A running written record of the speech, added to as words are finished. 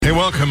Hey,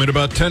 welcome. In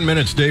about 10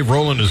 minutes, Dave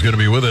Rowland is going to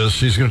be with us.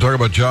 He's going to talk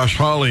about Josh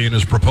Hawley and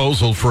his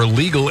proposal for a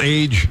legal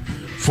age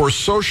for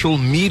social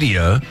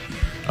media.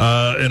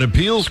 An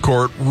appeals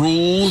court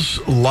rules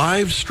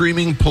live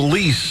streaming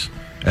police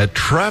at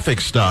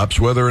traffic stops,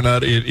 whether or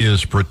not it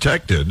is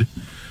protected.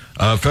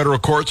 Federal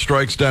court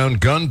strikes down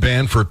gun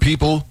ban for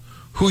people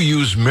who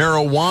use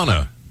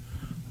marijuana.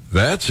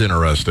 That's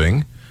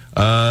interesting.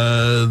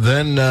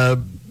 Then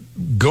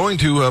going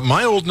to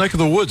my old neck of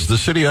the woods, the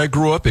city I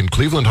grew up in,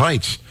 Cleveland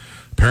Heights.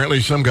 Apparently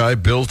some guy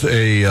built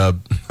a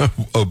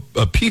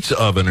pizza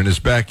oven in his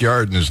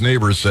backyard, and his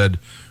neighbor said,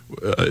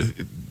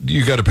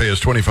 you got to pay us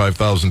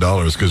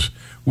 $25,000 because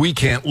we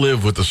can't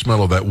live with the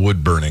smell of that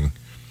wood burning.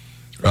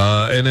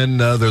 And then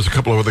there's a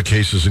couple of other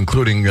cases,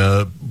 including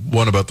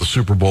one about the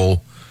Super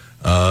Bowl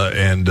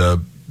and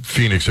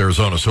Phoenix,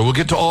 Arizona. So we'll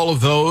get to all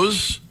of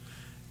those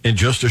in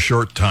just a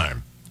short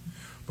time.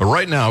 But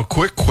right now,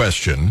 quick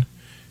question.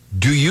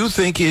 Do you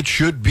think it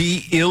should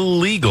be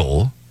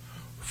illegal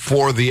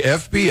for the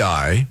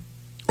FBI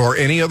or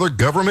any other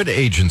government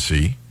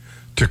agency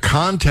to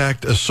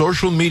contact a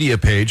social media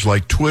page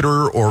like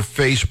Twitter or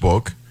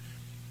Facebook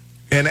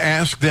and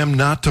ask them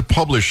not to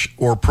publish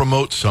or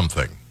promote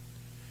something?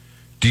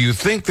 Do you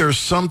think there's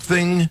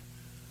something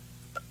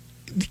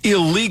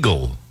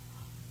illegal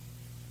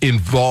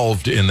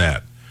involved in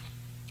that?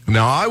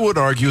 Now, I would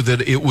argue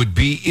that it would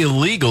be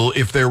illegal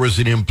if there was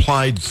an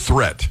implied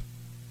threat.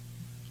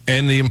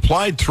 And the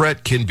implied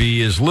threat can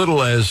be as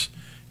little as,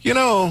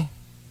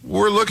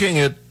 we're looking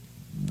at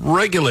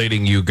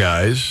regulating you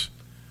guys.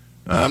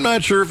 I'm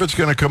not sure if it's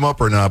going to come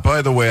up or not.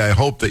 By the way, I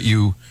hope that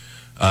you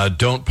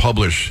don't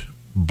publish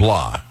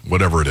blah,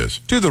 whatever it is.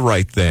 Do the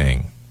right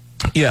thing.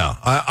 Yeah,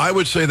 I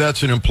would say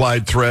that's an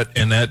implied threat,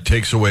 and that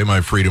takes away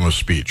my freedom of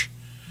speech.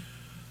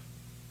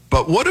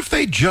 But what if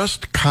they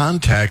just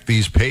contact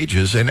these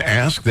pages and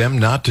ask them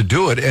not to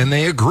do it, and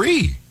they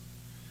agree?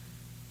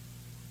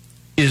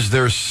 Is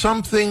there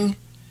something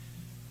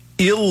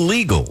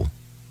illegal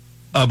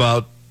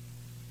about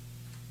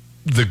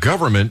the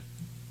government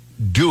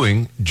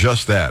doing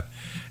just that?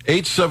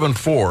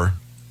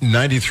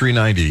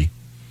 874-9390,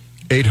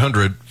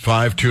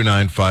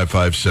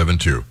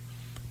 800-529-5572.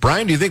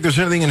 Brian, do you think there's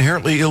anything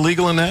inherently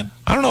illegal in that?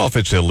 I don't know if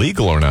it's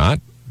illegal or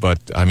not, but,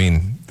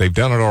 they've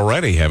done it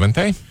already, haven't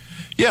they?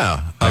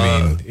 Yeah.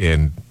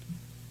 And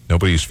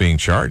nobody's being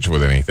charged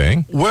with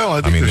anything. Well,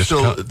 I think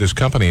this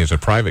company is a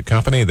private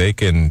company. They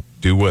can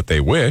do what they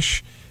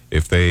wish.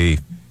 If they,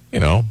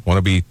 want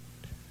to be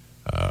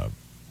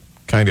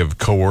kind of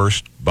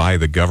coerced by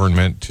the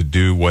government to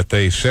do what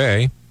they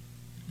say.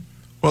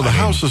 Well, the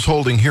House is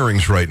holding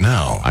hearings right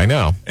now. I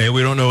know. And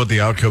we don't know what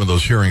the outcome of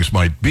those hearings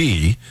might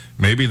be.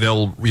 Maybe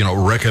they'll,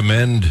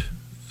 recommend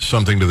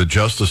something to the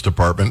Justice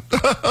Department.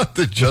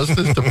 The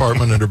Justice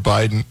Department under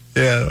Biden.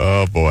 Yeah.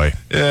 Oh, boy.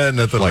 Yeah,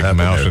 nothing like will happen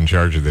mouse there. in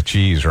charge of the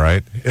cheese,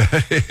 right? Yeah,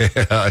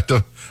 I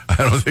don't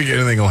think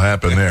anything will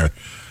happen there.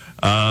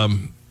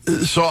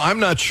 So I'm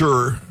not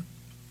sure,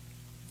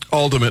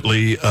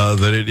 ultimately,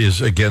 that it is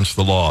against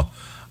the law.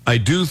 I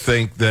do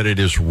think that it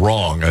is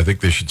wrong. I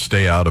think they should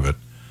stay out of it.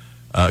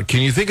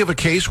 Can you think of a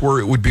case where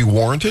it would be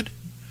warranted?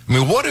 I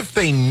mean, what if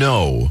they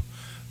know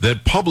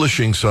that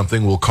publishing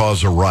something will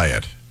cause a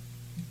riot?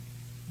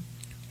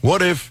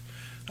 What if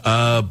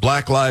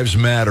Black Lives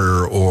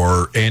Matter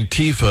or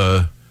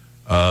Antifa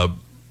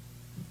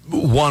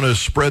want to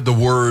spread the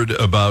word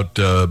about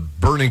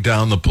burning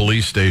down the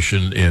police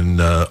station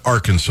in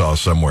Arkansas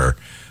somewhere?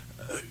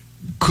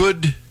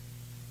 Would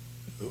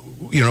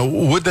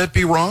that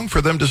be wrong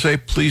for them to say,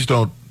 please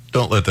don't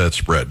let that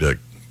spread?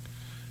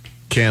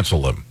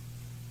 Cancel them.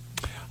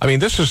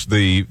 This is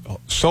the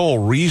sole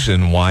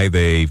reason why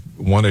they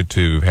wanted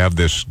to have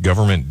this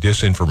government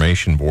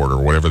disinformation board, or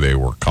whatever they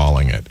were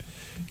calling it,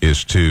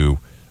 is to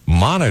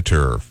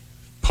monitor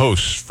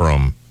posts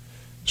from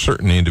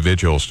certain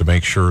individuals to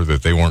make sure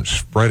that they weren't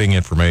spreading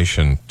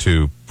information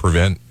to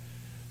prevent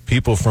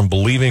people from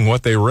believing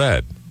what they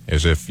read,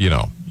 as if,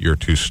 you're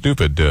too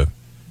stupid to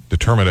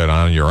determine it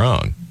on your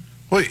own.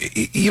 Well,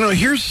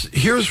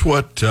 here's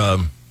what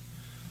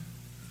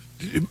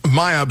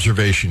my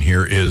observation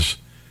here is,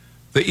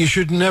 that you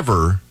should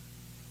never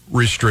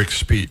restrict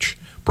speech.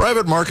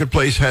 Private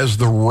marketplace has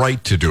the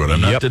right to do it.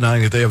 I'm not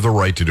denying that they have the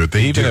right to do it.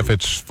 Even if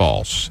it's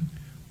false.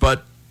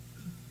 But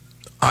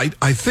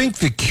I think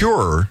the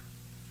cure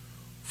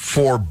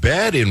for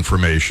bad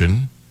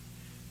information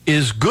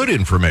is good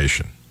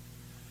information.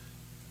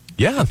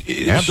 Yeah,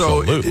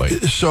 absolutely.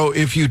 So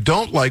if you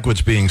don't like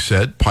what's being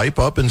said, pipe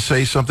up and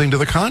say something to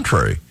the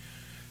contrary.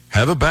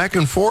 Have a back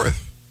and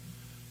forth.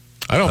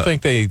 I don't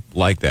think they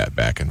like that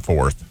back and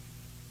forth.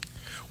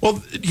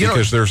 Well,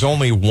 because there's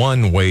only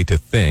one way to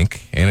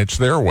think, and it's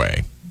their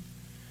way.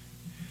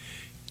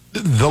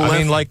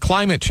 Like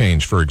climate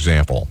change, for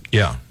example.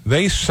 Yeah.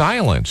 They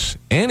silence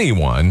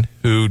anyone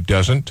who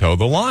doesn't toe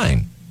the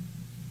line.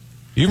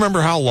 You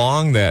remember how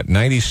long that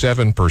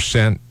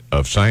 97%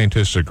 of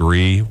scientists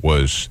agree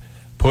was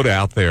put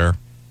out there?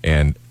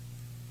 And,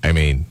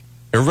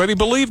 everybody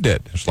believed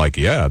it. It's like,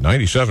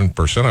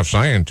 97% of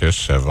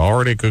scientists have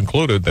already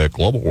concluded that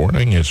global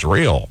warming is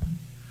real.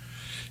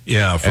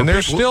 Yeah. And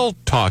they're still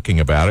talking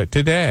about it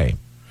today.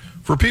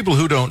 For people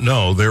who don't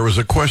know, there was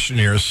a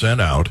questionnaire sent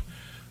out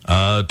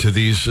to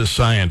these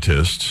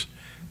scientists,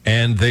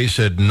 and they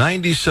said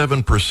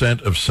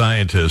 97% of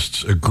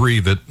scientists agree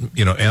that,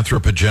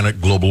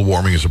 anthropogenic global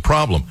warming is a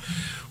problem.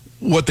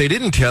 What they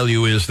didn't tell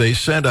you is they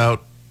sent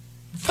out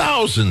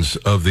thousands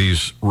of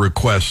these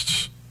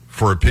requests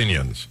for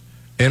opinions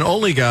and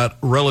only got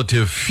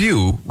relative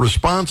few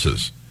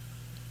responses.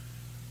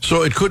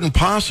 So it couldn't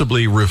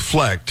possibly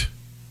reflect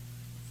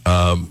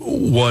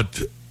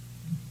what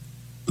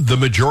the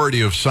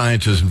majority of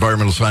scientists,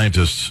 environmental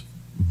scientists,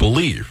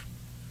 believe.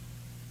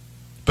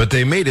 But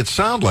they made it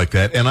sound like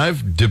that, and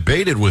I've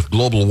debated with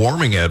global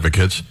warming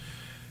advocates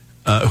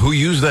who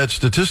use that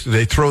statistic.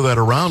 They throw that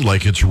around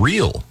like it's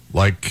real,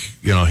 like,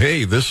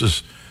 hey, this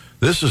is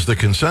the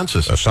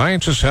consensus. The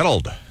science is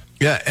settled.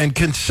 Yeah, and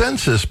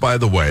consensus, by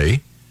the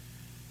way,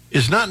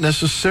 is not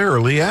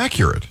necessarily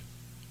accurate.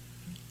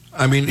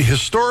 I mean,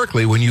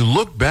 historically, when you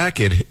look back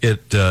at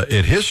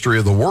history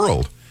of the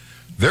world,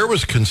 there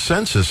was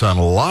consensus on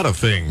a lot of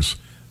things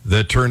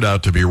that turned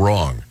out to be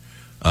wrong.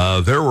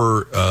 There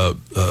were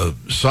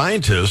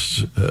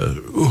scientists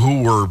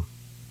who were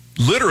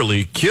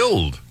literally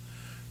killed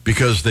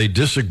because they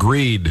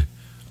disagreed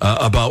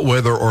about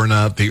whether or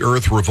not the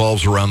Earth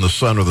revolves around the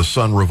sun or the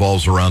sun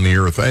revolves around the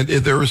Earth. And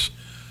there was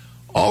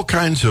all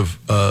kinds of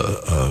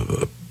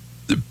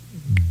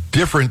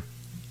different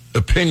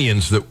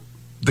opinions that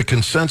the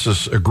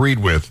consensus agreed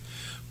with,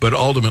 but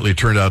ultimately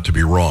turned out to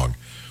be wrong.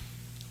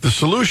 The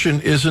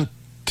solution isn't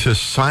to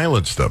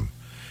silence them.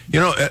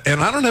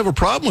 And I don't have a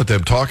problem with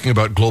them talking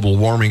about global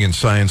warming in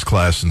science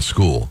class in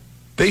school.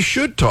 They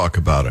should talk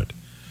about it.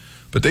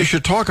 But they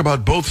should talk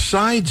about both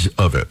sides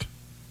of it.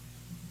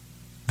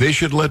 They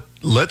should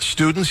let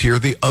students hear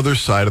the other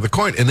side of the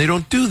coin, and they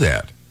don't do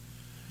that.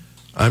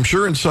 I'm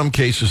sure in some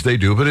cases they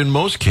do, but in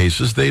most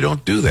cases they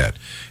don't do that.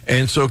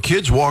 And so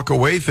kids walk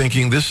away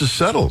thinking this is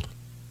settled.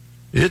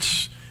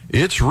 It's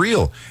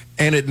real.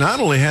 And it not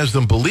only has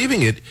them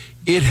believing it,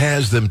 it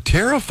has them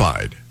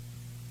terrified.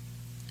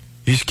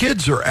 These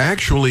kids are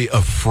actually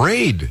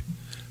afraid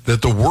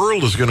that the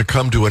world is going to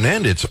come to an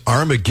end. It's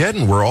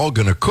Armageddon. We're all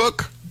going to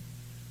cook.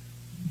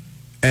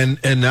 And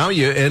now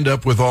you end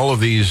up with all of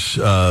these,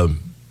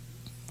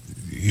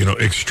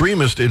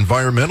 extremist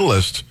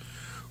environmentalists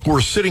who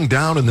are sitting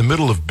down in the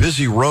middle of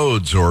busy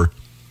roads or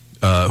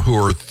who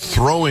are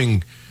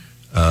throwing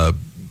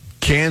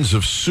cans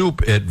of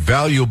soup at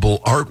valuable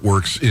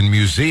artworks in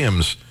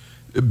museums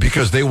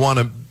because they want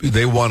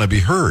to be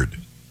heard.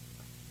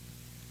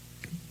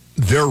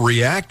 They're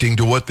reacting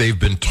to what they've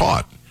been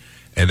taught,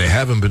 and they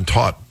haven't been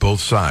taught both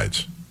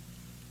sides.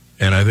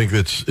 And I think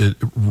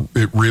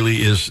it really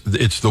is,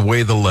 it's the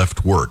way the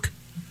left work.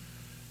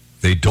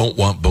 They don't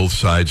want both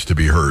sides to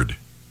be heard.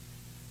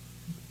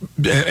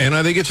 And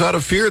I think it's out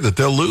of fear that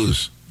they'll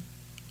lose.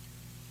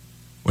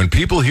 When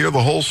people hear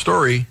the whole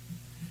story,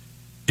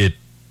 it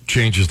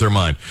changes their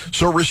mind.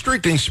 So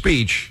restricting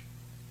speech,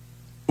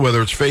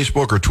 whether it's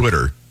Facebook or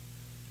Twitter,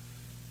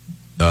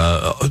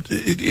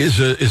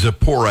 is a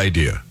poor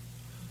idea.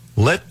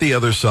 Let the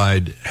other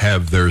side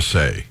have their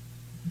say.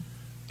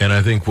 And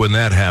I think when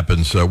that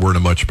happens, we're in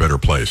a much better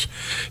place.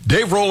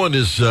 Dave Rowland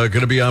is going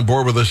to be on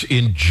board with us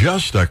in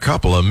just a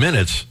couple of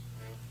minutes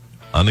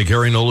on the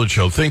Gary Nolan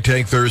Show. Think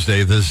Tank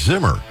Thursday, the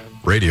Zimmer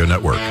Radio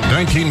Network.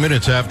 19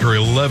 minutes after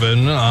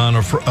 11 on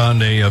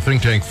a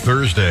Think Tank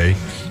Thursday.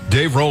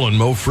 Dave Rowland,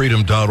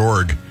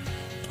 MoFreedom.org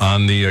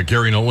on the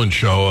Gary Nolan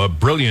Show. A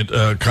brilliant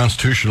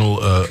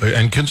constitutional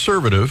and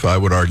conservative, I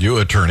would argue,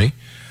 attorney.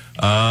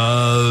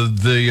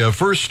 The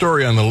first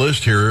story on the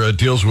list here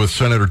deals with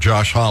Senator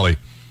Josh Hawley,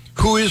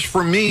 who is,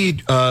 for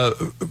me,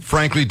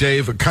 frankly,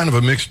 Dave, kind of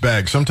a mixed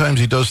bag.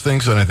 Sometimes he does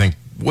things and I think,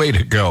 way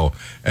to go.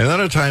 And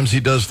other times he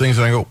does things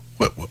and I go,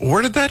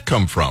 where did that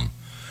come from?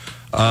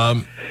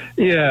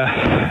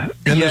 Yeah.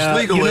 In this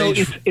legal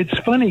age. It's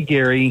funny,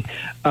 Gary,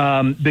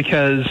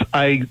 because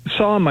I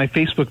saw in my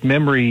Facebook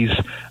memories,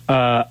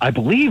 I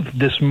believe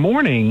this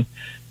morning,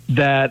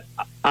 that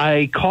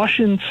I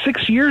cautioned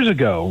 6 years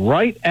ago,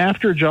 right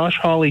after Josh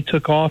Hawley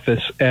took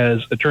office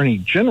as Attorney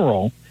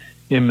General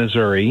in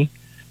Missouri,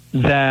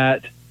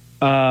 that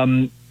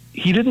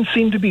he didn't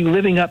seem to be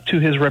living up to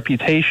his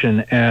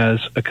reputation as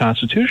a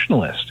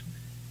constitutionalist,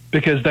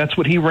 because that's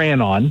what he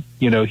ran on.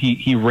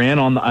 He ran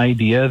on the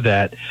idea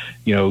that,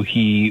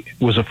 he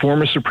was a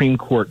former Supreme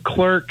Court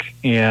clerk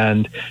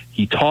and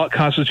he taught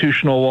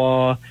constitutional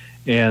law.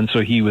 And so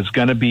he was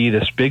going to be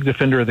this big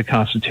defender of the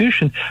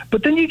Constitution.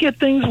 But then you get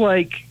things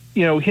like,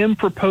 him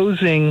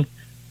proposing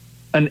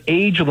an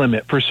age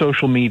limit for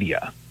social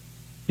media,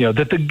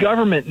 that the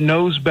government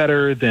knows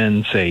better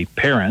than, say,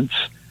 parents,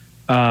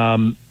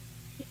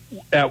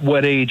 at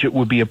what age it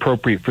would be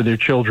appropriate for their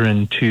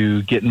children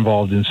to get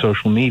involved in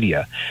social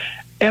media.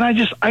 And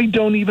I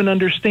don't even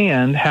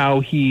understand how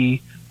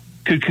he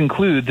could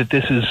conclude that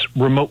this is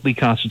remotely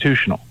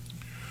constitutional.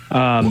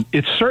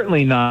 It's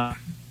certainly not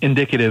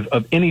indicative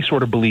of any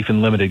sort of belief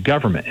in limited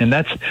government. And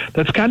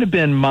that's kind of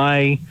been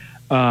my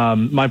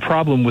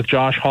problem with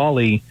Josh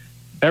Hawley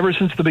ever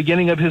since the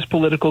beginning of his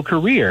political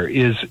career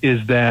is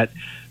that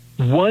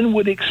one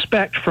would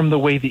expect from the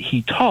way that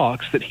he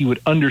talks that he would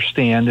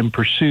understand and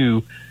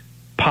pursue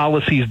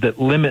policies that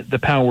limit the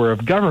power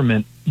of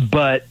government,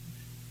 but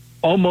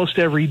almost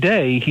every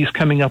day he's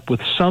coming up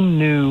with some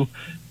new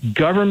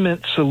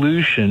government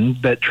solution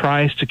that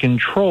tries to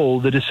control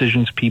the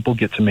decisions people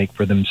get to make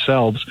for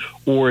themselves,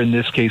 or in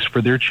this case,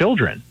 for their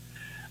children.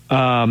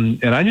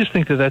 And I just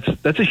think that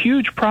that's a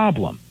huge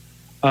problem.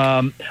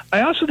 I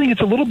also think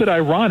it's a little bit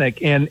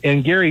ironic,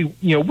 and Gary,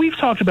 we've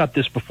talked about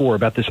this before,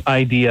 about this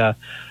idea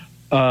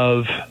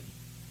of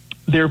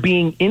there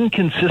being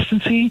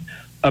inconsistency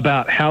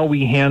about how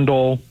we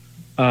handle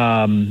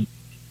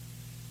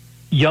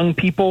young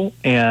people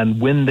and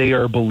when they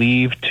are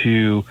believed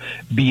to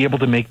be able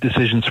to make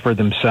decisions for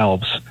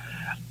themselves.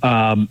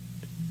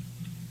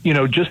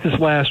 Just this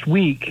last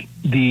week,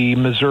 the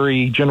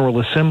Missouri General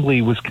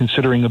Assembly was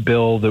considering a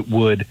bill that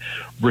would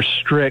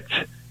restrict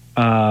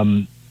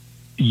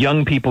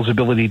young people's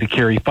ability to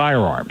carry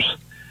firearms.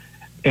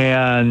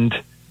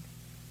 And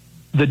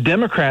the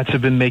Democrats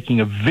have been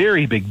making a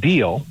very big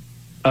deal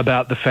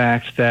about the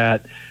fact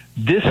that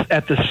this,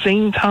 at the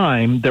same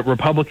time that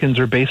Republicans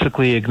are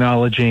basically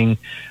acknowledging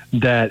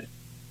that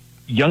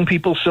young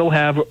people still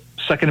have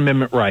Second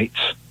Amendment rights,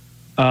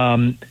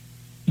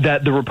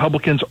 that the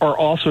Republicans are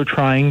also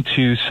trying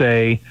to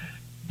say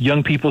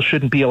young people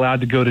shouldn't be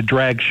allowed to go to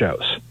drag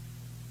shows.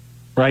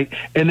 Right?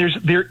 And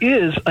there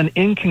is an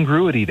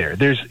incongruity there.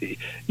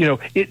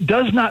 It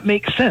does not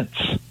make sense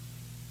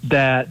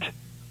that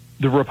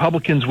the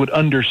Republicans would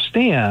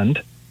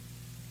understand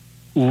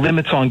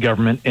limits on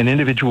government and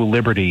individual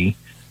liberty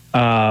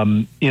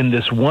in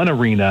this one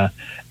arena,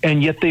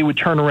 and yet they would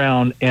turn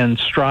around and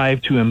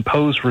strive to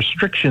impose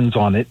restrictions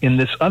on it in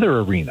this other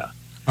arena.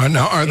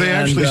 Now, are they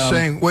actually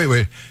saying,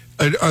 wait,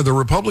 are the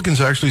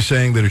Republicans actually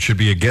saying that it should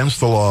be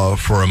against the law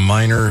for a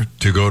minor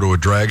to go to a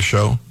drag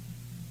show?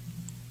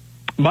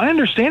 My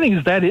understanding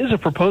is that is a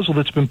proposal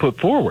that's been put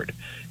forward,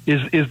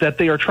 is that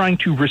they are trying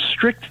to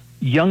restrict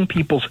young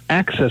people's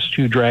access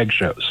to drag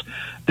shows.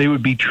 They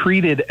would be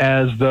treated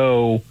as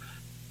though,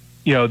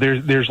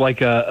 there's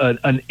like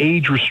an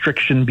age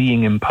restriction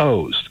being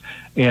imposed.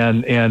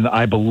 And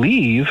I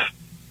believe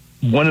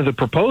one of the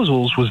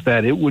proposals was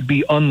that it would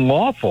be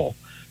unlawful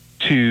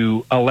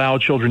to allow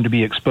children to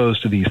be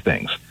exposed to these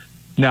things.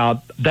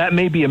 Now, that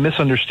may be a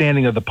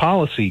misunderstanding of the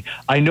policy.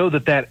 I know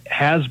that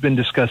has been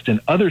discussed in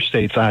other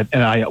states,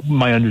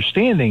 my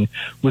understanding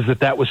was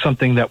that was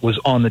something that was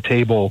on the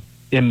table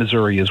in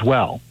Missouri as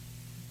well.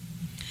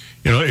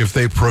 If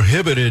they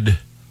prohibited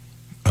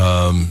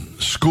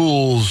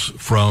schools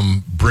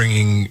from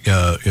bringing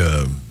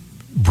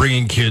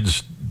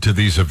kids to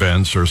these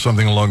events or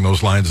something along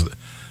those lines,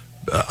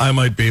 I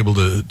might be able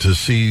to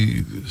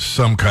see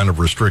some kind of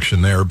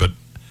restriction there, but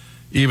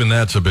even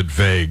that's a bit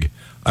vague.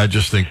 I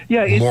just think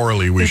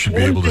morally we should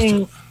be able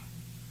to...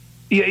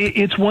 Yeah,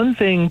 it's one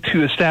thing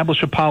to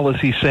establish a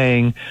policy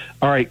saying,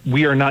 all right,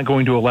 we are not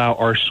going to allow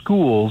our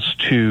schools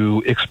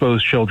to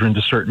expose children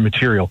to certain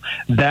material.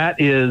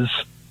 That is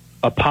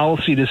a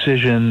policy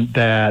decision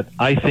that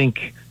I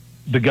think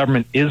the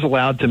government is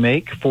allowed to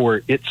make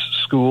for its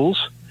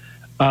schools.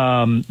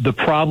 The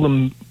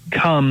problem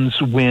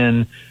comes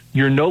when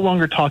you're no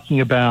longer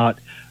talking about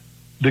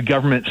the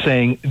government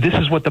saying, this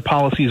is what the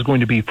policy is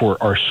going to be for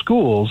our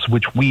schools,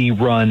 which we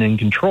run and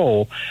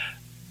control,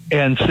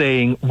 and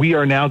saying we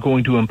are now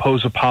going to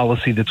impose a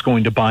policy that's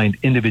going to bind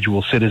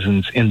individual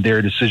citizens in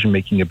their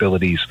decision-making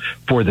abilities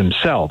for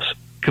themselves,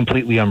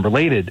 completely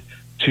unrelated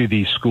to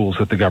these schools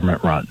that the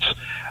government runs.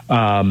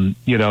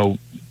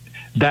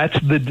 That's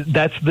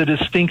the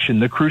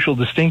distinction, the crucial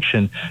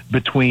distinction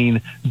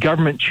between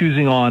government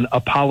choosing on a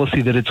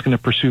policy that it's going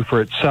to pursue for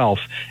itself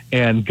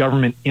and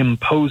government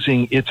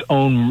imposing its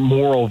own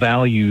moral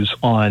values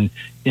on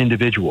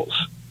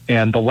individuals.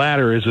 And the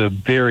latter is a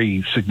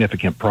very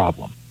significant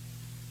problem.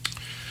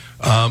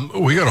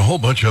 We got a whole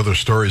bunch of other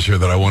stories here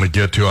that I want to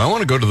get to. I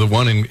want to go to the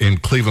one in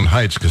Cleveland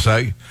Heights because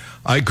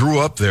I grew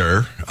up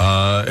there,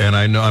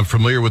 and I'm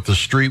familiar with the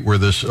street where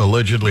this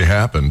allegedly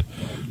happened.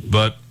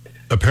 But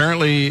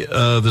apparently,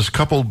 this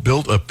couple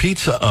built a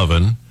pizza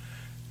oven,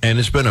 and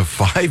it's been a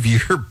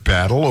 5-year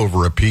battle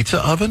over a pizza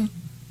oven?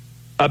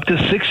 Up to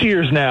 6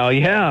 years now,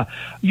 yeah.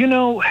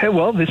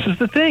 Well, this is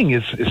the thing,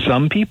 is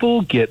some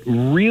people get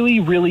really,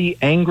 really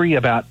angry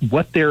about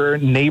what their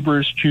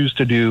neighbors choose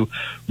to do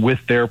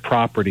with their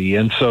property.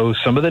 And so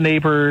some of the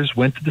neighbors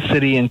went to the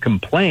city and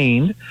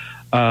complained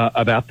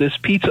about this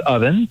pizza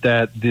oven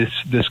that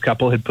this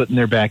couple had put in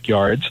their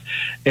backyards.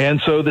 And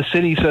so the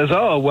city says,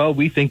 oh, well,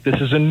 we think this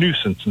is a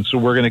nuisance. And so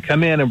we're going to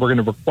come in and we're going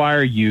to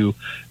require you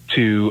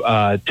to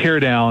tear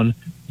down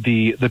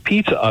the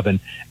pizza oven.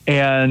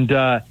 And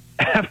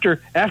after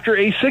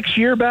a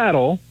 6-year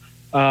battle,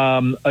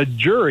 a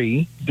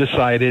jury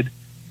decided,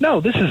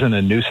 no, this isn't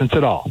a nuisance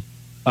at all.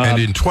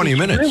 And in 20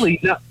 minutes. Really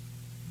not.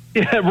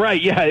 Yeah, right.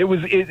 Yeah, it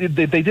was.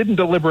 They didn't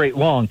deliberate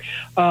long.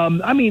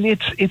 I mean,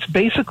 it's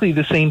basically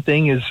the same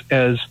thing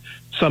as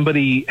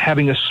somebody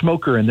having a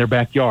smoker in their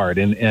backyard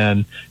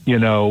and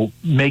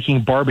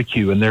making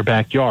barbecue in their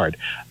backyard.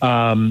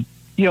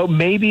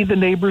 Maybe the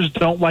neighbors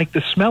don't like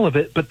the smell of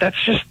it, but that's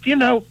just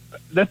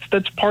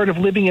that's part of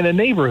living in a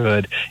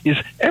neighborhood. Is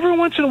every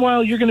once in a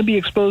while you're going to be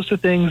exposed to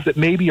things that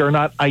maybe are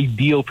not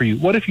ideal for you.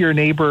 What if your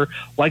neighbor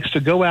likes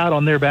to go out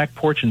on their back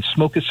porch and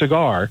smoke a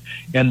cigar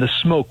and the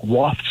smoke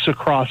wafts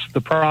across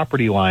the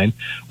property line?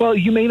 Well,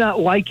 you may not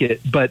like it,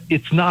 but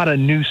it's not a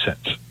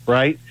nuisance,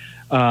 right?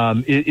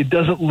 It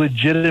doesn't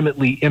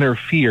legitimately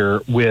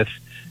interfere with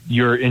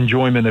your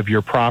enjoyment of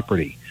your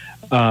property.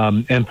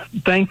 And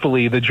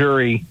thankfully the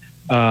jury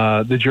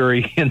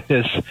in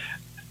this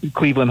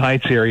Cleveland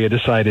Heights area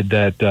decided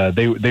that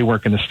they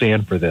weren't going to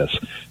stand for this.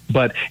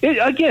 But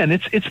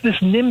it's this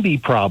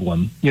NIMBY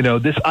problem,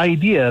 this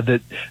idea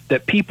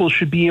that people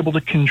should be able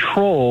to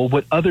control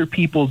what other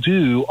people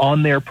do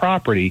on their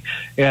property.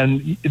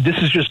 And this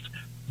is just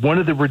one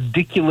of the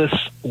ridiculous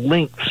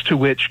lengths to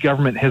which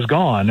government has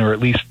gone, or at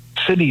least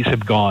cities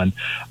have gone,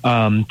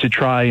 to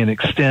try and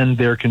extend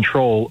their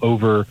control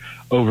over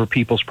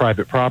people's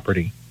private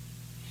property.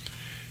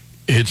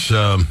 It's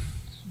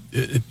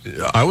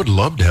I would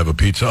love to have a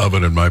pizza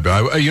oven in my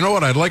backyard. You know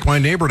what? I'd like my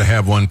neighbor to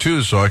have one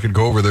too, so I could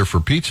go over there for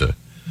pizza.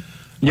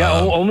 Yeah,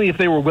 only if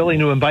they were willing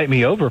to invite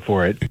me over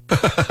for it.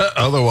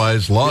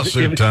 Otherwise,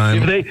 lawsuit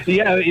time.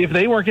 If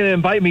they weren't going to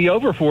invite me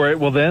over for it,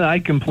 well, then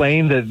I'd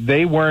complain that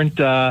they weren't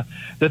that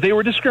they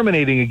were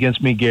discriminating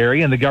against me,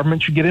 Gary, and the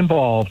government should get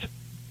involved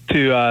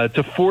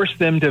to force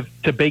them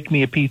to bake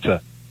me a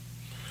pizza.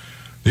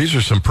 These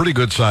are some pretty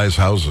good sized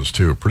houses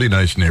too. Pretty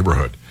nice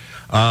neighborhood.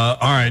 All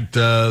right.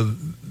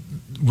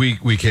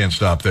 We can't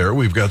stop there.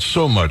 We've got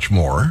so much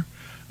more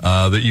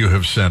that you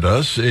have sent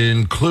us,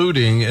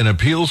 including an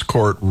appeals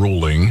court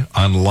ruling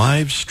on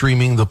live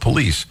streaming the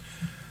police.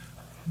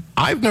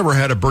 I've never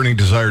had a burning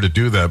desire to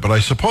do that, but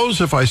I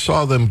suppose if I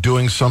saw them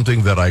doing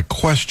something that I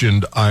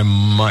questioned, I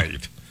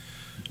might.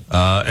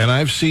 And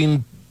I've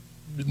seen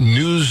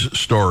news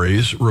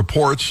stories,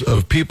 reports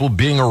of people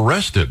being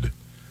arrested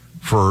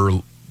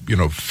for,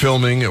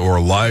 filming or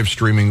live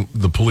streaming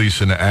the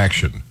police in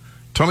action.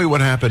 Tell me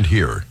what happened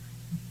here.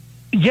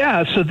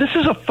 Yeah, so this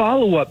is a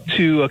follow-up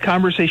to a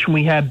conversation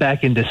we had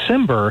back in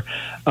December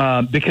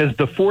because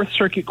the Fourth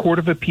Circuit Court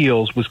of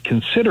Appeals was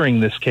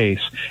considering this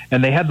case,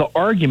 and they had the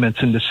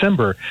arguments in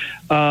December.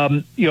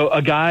 A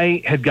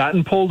guy had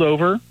gotten pulled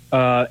over,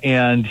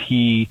 and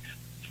he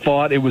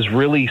thought it was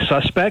really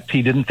suspect.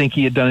 He didn't think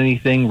he had done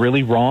anything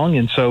really wrong,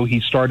 and so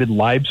he started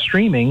live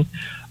streaming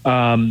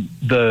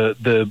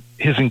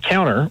his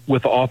encounter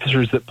with the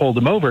officers that pulled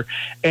him over,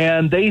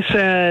 and they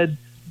said,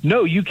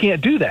 no, you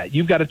can't do that.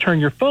 You've got to turn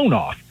your phone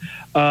off.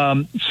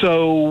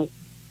 So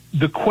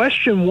the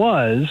question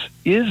was,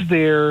 is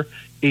there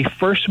a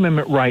First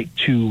Amendment right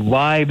to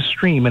live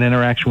stream an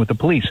interaction with the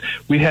police?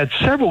 We've had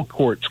several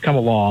courts come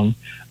along,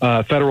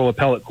 federal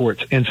appellate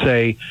courts, and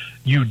say,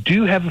 you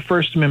do have a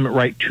First Amendment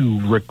right to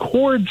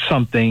record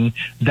something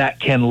that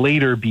can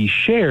later be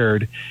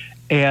shared.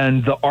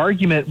 And the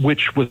argument,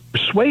 which was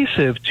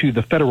persuasive to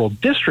the federal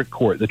district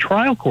court, the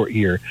trial court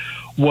here,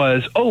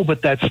 was,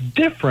 but that's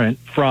different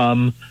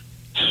from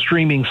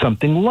streaming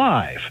something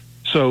live.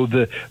 So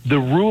the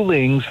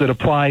rulings that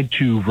applied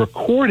to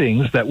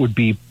recordings that would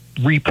be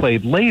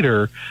replayed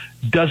later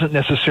doesn't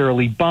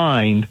necessarily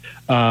bind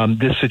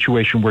this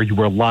situation where you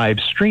were live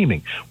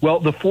streaming.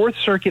 Well, the Fourth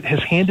Circuit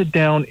has handed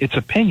down its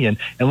opinion,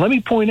 and let me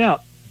point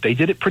out, they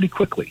did it pretty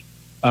quickly.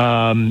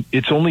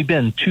 It's only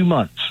been 2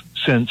 months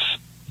since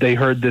they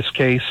heard this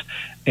case,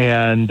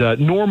 and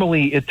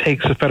normally it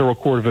takes a federal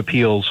court of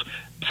appeals,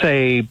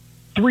 say,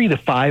 3 to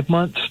 5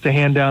 months to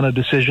hand down a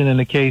decision in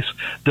a case.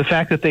 The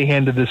fact that they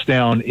handed this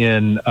down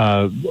in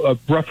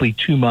roughly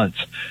 2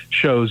 months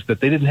shows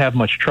that they didn't have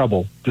much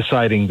trouble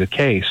deciding the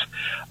case.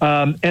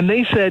 And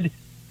they said,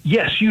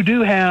 yes, you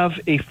do have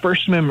a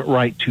First Amendment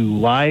right to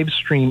live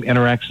stream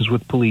interactions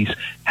with police.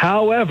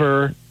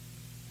 However,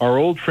 our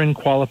old friend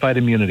qualified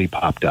immunity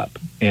popped up.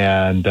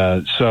 And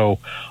so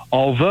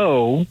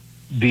although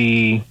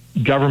the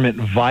government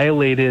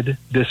violated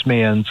this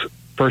man's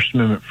First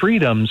Amendment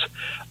freedoms,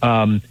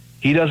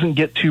 he doesn't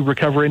get to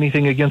recover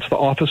anything against the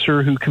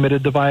officer who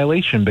committed the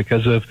violation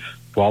because of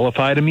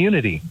qualified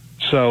immunity.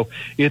 So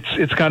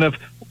it's kind of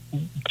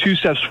 2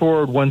 steps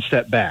forward, 1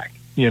 step back.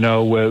 We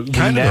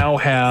now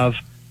have.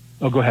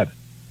 Oh, go ahead.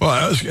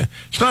 Well,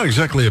 it's not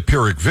exactly a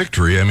Pyrrhic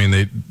victory. I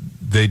mean,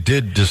 they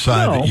did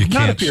decide that you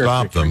can't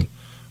stop them,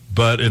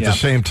 but at the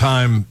same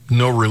time,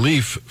 no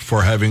relief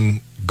for having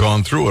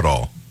gone through it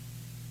all.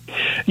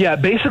 Yeah,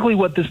 basically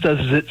what this does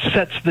is it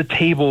sets the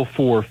table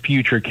for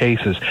future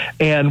cases.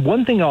 And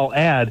one thing I'll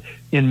add,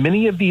 in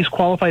many of these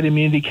qualified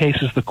immunity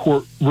cases, the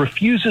court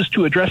refuses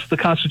to address the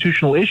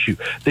constitutional issue.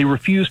 They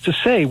refuse to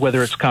say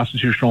whether it's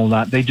constitutional or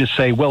not. They just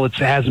say, well, it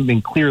hasn't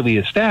been clearly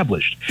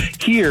established.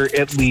 Here,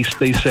 at least,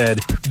 they said,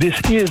 this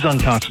is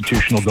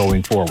unconstitutional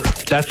going forward.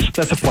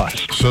 That's a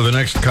plus. So the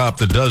next cop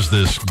that does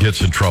this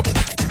gets in trouble.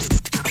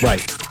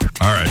 Right.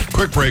 All right,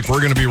 quick break. We're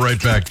going to be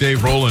right back.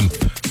 Dave Rowland,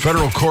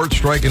 federal court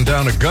striking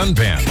down a gun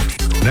ban.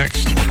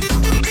 Next.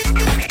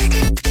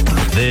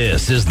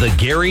 This is the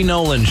Gary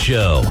Nolan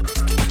Show.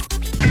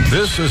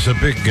 This is a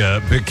big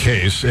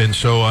case, and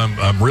so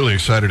I'm really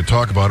excited to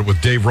talk about it with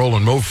Dave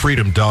Rowland,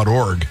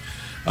 MoFreedom.org.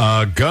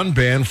 Gun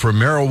ban for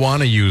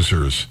marijuana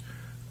users.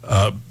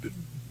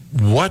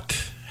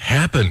 What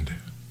happened?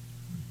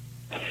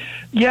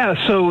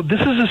 Yeah, so this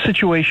is a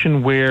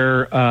situation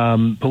where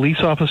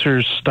police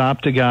officers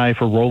stopped a guy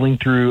for rolling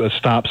through a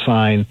stop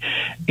sign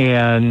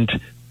and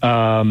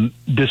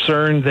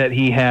discerned that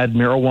he had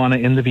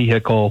marijuana in the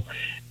vehicle,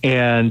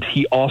 and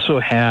he also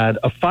had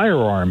a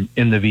firearm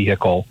in the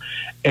vehicle.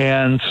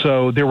 And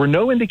so there were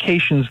no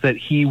indications that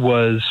he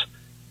was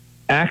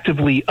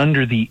actively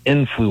under the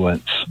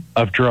influence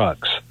of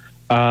drugs.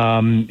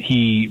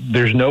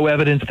 There's no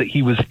evidence that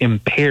he was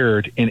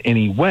impaired in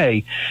any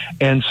way.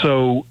 And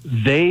so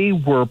they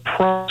were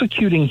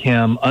prosecuting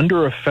him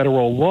under a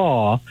federal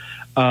law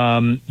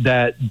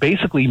that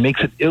basically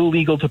makes it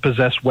illegal to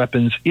possess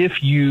weapons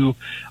if you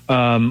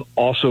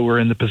also are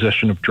in the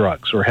possession of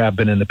drugs or have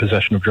been in the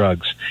possession of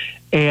drugs.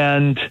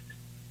 And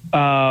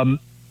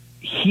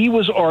he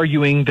was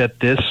arguing that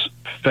this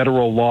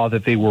federal law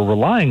that they were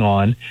relying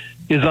on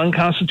is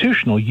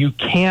unconstitutional. You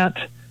can't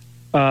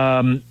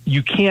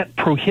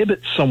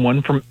prohibit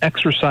someone from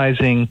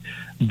exercising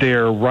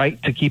their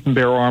right to keep and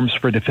bear arms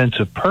for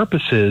defensive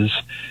purposes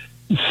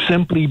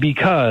simply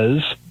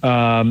because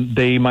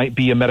they might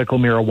be a medical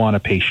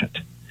marijuana patient.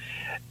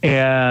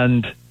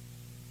 And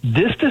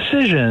this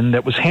decision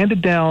that was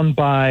handed down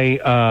by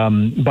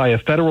a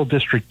federal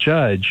district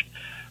judge,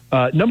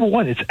 number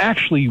one, it's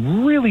actually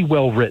really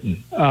well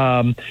written.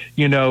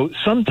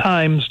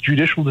 Sometimes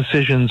judicial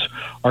decisions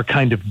are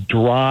kind of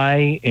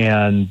dry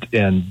and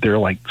they're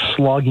like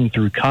slogging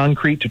through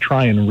concrete to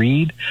try and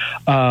read.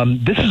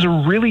 This is a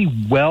really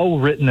well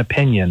written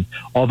opinion,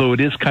 although it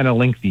is kind of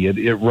lengthy.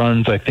 It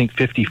runs, I think,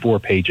 54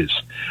 pages.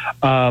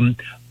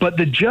 But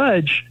the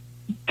judge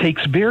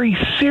takes very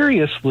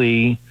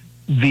seriously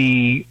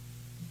the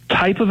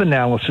type of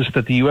analysis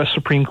that the U.S.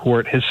 Supreme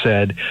Court has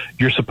said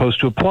you're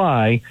supposed to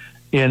apply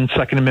in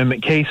Second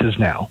Amendment cases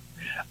now.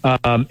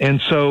 And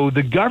so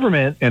the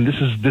government, and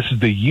this is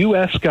the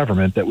U.S.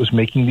 government that was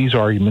making these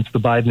arguments, the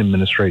Biden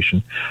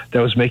administration that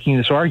was making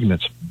these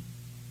arguments,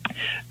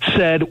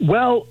 said,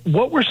 well,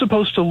 what we're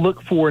supposed to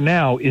look for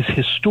now is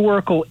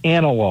historical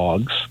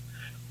analogs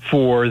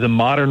for the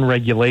modern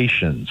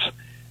regulations.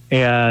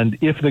 And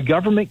if the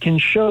government can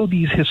show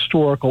these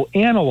historical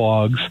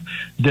analogs,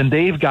 then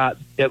they've got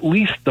at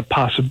least the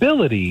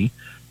possibility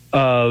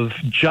of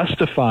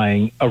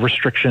justifying a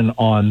restriction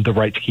on the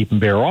right to keep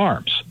and bear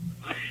arms.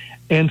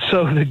 And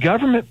so the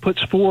government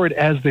puts forward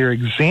as their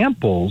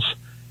examples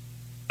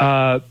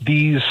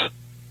these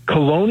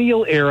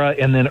colonial era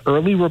and then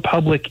early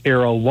republic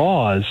era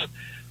laws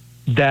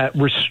that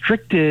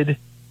restricted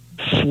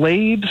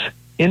slaves,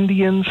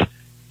 Indians,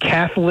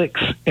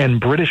 Catholics, and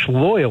British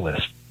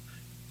loyalists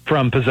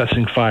from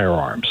possessing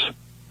firearms.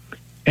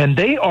 And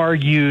they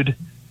argued,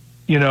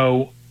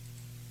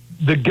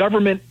 the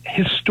government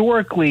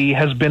historically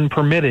has been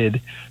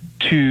permitted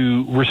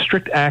to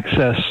restrict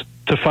access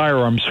to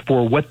firearms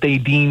for what they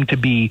deem to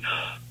be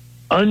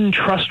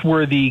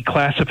untrustworthy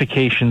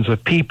classifications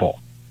of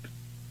people.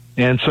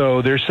 And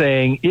so they're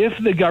saying if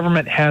the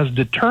government has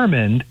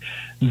determined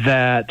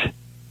that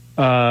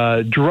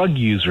drug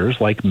users,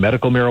 like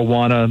medical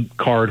marijuana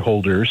card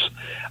holders,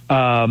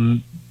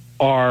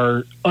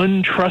 are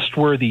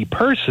untrustworthy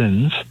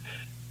persons,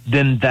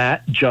 then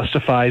that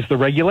justifies the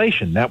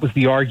regulation. That was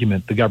the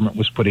argument the government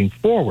was putting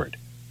forward.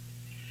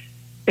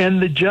 And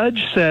the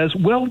judge says,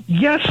 well,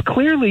 yes,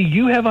 clearly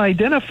you have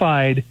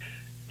identified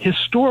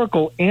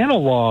historical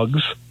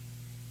analogs,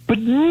 but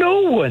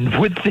no one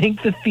would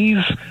think that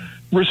these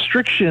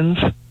restrictions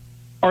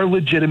are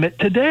legitimate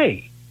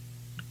today.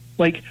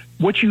 Like,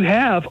 what you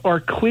have are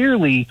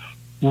clearly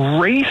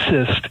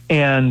racist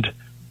and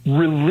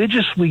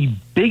religiously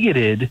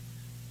bigoted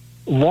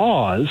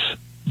laws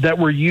that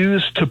were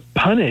used to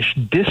punish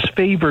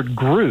disfavored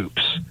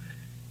groups.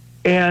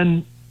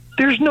 And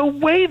there's no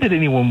way that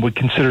anyone would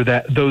consider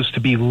those to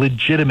be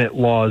legitimate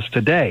laws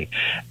today.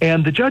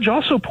 And the judge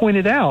also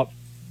pointed out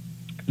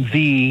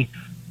the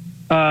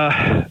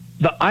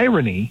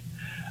irony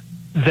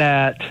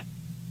that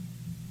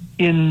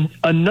in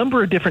a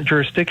number of different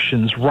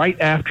jurisdictions,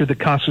 right after the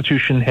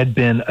Constitution had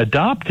been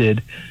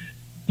adopted,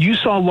 you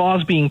saw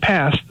laws being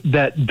passed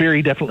that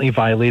very definitely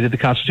violated the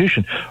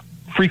Constitution.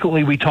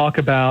 Frequently, we talk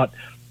about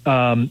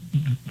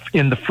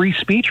in the free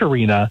speech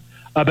arena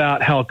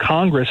about how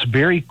Congress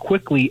very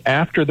quickly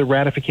after the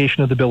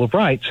ratification of the Bill of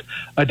Rights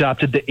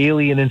adopted the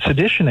Alien and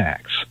Sedition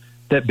Acts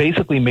that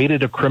basically made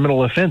it a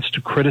criminal offense to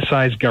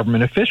criticize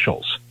government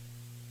officials.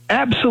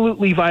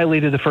 Absolutely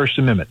violated the First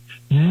Amendment.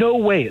 No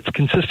way it's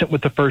consistent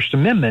with the First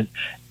Amendment,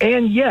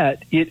 and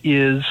yet it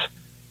is,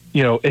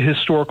 a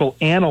historical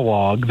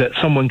analog that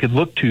someone could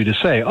look to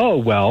say, oh,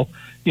 well,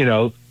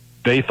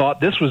 they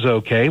thought this was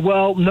okay.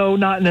 Well, no,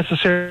 not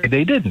necessarily.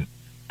 They didn't.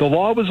 The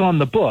law was on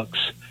the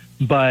books.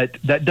 but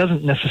that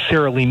doesn't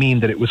necessarily mean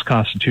that it was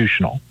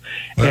constitutional.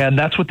 And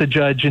that's what the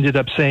judge ended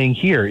up saying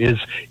here is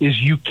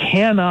you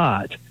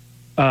cannot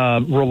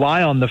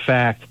rely on the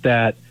fact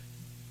that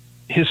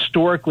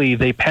historically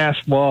they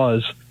passed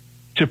laws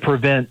to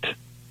prevent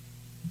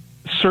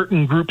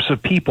certain groups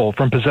of people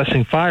from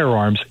possessing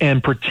firearms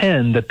and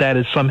pretend that that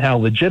is somehow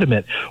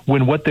legitimate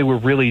when what they were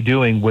really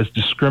doing was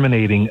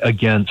discriminating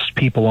against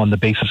people on the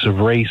basis of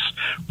race,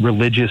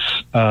 religious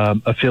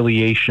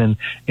affiliation,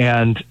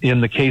 and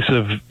in the case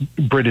of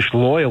British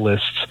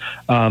loyalists,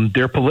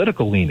 their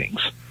political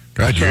leanings.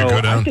 God, so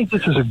I think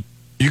this is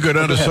you go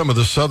down to some of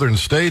the southern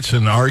states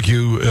and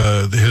argue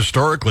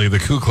historically the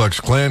Ku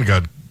Klux Klan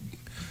got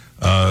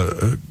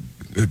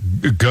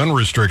gun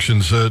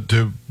restrictions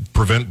to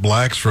prevent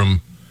blacks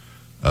from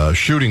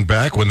shooting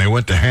back when they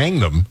went to hang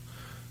them.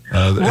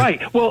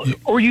 Right. Well,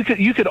 or you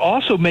could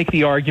also make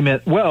the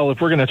argument, well,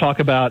 if we're going to talk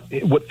about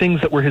what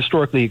things that were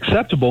historically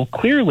acceptable,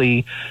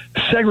 clearly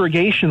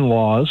segregation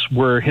laws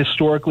were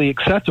historically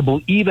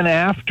acceptable even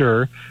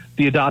after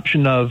the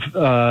adoption of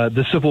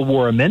the Civil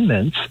War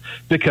amendments,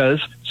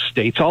 because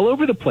states all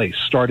over the place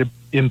started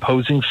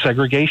imposing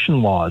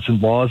segregation laws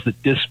and laws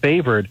that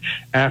disfavored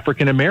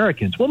African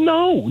Americans. Well,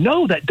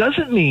 no, that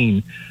doesn't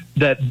mean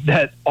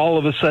that all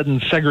of a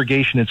sudden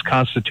segregation is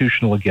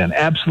constitutional again.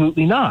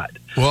 Absolutely not.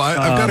 Well,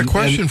 I've got a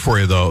question for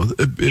you, though.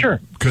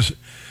 Sure. Because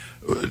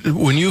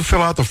when you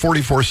fill out the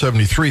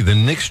 4473, the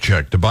NICS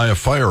check to buy a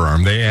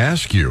firearm, they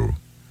ask you,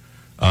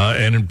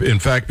 and in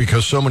fact,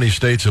 because so many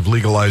states have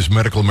legalized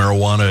medical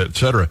marijuana, et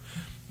cetera,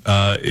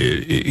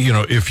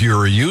 if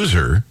you're a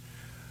user,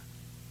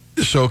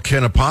 so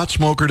can a pot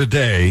smoker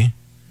today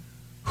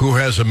who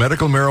has a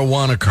medical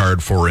marijuana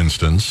card, for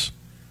instance,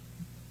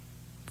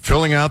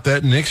 filling out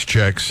that NICS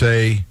check,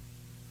 say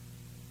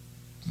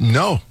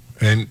no,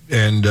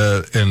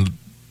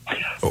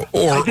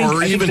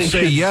 or even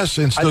say yes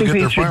and still get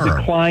their firearm? I think they should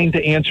decline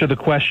to answer the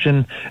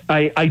question.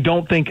 I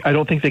don't think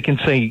they can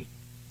say.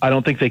 I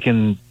don't think they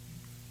can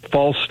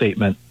false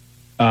statement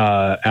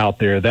out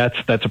there. That's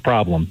a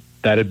problem.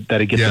 That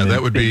gets them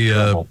that would be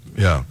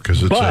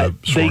because it's but a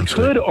sworn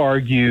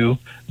statement.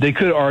 They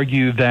could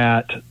argue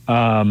that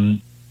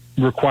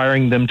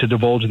requiring them to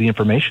divulge the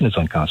information is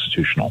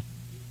unconstitutional.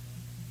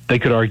 They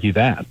could argue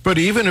that. But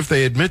even if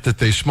they admit that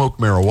they smoke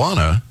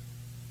marijuana,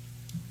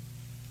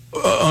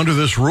 under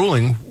this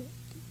ruling,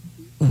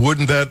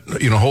 wouldn't that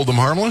hold them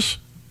harmless?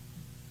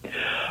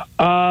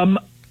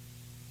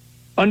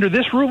 Under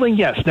this ruling,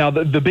 yes. Now,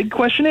 the big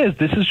question is,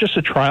 this is just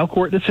a trial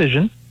court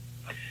decision,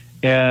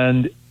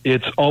 and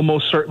it's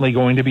almost certainly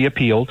going to be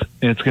appealed,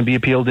 and it's going to be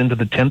appealed into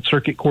the 10th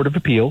Circuit Court of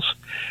Appeals.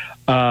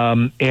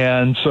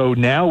 And so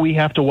now we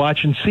have to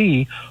watch and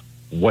see,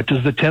 what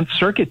does the 10th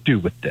Circuit do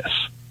with this?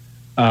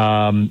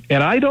 And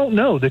I don't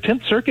know. The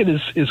 10th Circuit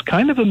is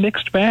kind of a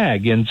mixed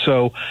bag, and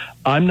so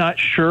I'm not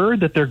sure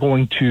that they're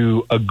going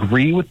to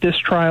agree with this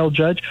trial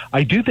judge.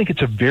 I do think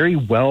it's a very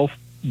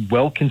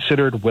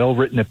well-considered,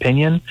 well-written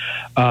opinion,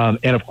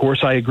 and of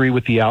course I agree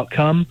with the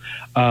outcome,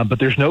 but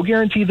there's no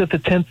guarantee that the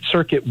 10th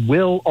Circuit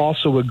will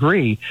also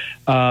agree,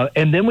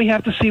 and then we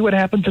have to see what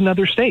happens in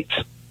other states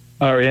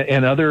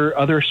and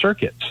other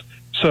circuits.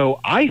 So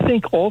I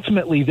think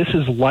ultimately this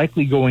is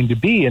likely going to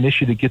be an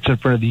issue that gets in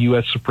front of the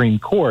U.S. Supreme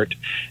Court,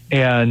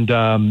 and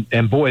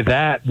boy,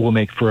 that will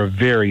make for a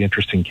very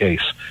interesting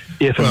case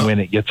if and when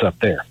it gets up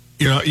there.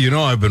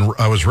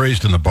 I was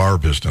raised in the bar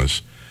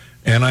business,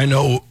 and I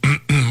know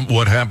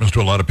what happens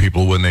to a lot of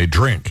people when they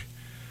drink.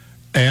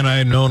 And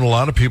I've known a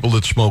lot of people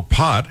that smoke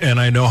pot, and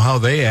I know how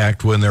they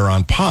act when they're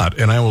on pot.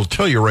 And I will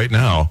tell you right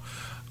now,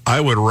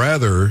 I would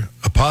rather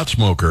a pot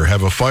smoker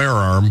have a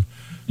firearm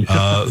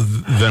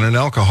than an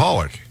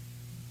alcoholic.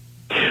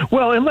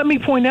 Well, and let me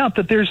point out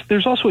that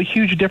there's also a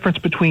huge difference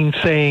between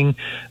saying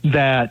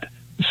that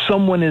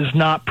someone is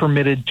not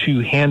permitted to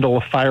handle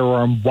a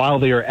firearm while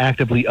they are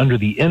actively under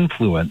the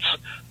influence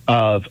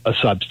of a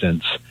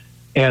substance,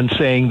 and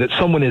saying that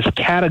someone is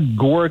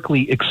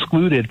categorically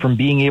excluded from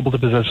being able to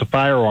possess a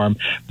firearm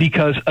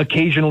because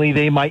occasionally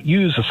they might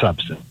use a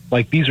substance.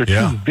 Like, these are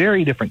two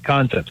very different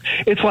concepts.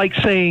 It's like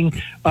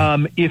saying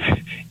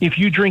if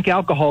you drink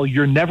alcohol,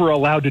 you're never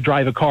allowed to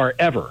drive a car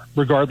ever,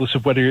 regardless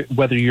of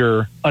whether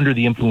you're under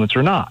the influence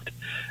or not.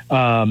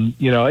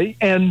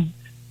 And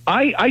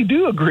I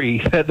do agree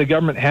that the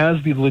government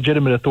has the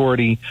legitimate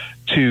authority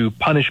to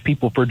punish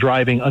people for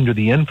driving under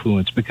the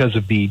influence because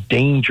of the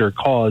danger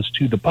caused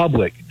to the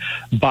public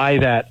by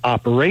that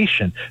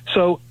operation.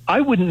 So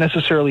I wouldn't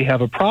necessarily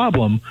have a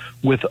problem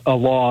with a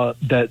law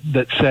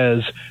that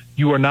says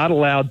you are not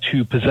allowed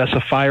to possess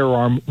a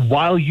firearm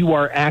while you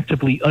are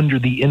actively under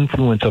the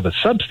influence of a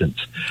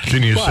substance.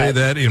 Can you say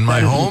that in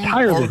my home?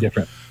 Entirely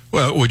different.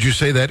 Well, would you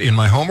say that in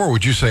my home, or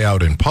would you say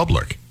out in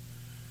public?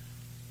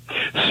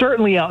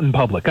 Certainly out in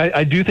public.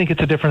 I do think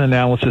it's a different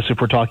analysis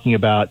if we're talking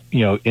about,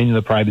 in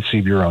the privacy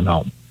of your own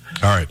home.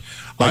 All right.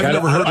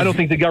 I don't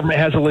think the government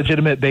has a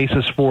legitimate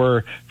basis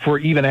for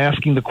even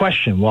asking the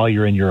question while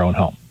you're in your own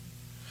home.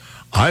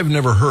 I've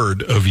never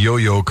heard of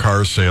yo-yo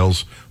car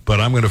sales, but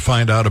I'm going to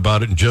find out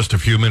about it in just a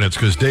few minutes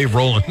because Dave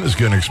Rowland is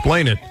going to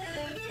explain it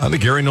on the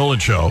Gary Nolan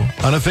Show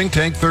on a Think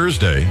Tank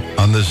Thursday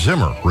on the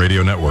Zimmer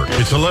Radio Network.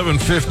 It's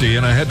 11:50,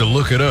 and I had to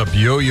look it up.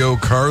 Yo-yo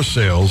car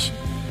sales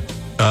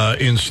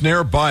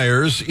ensnare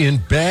buyers in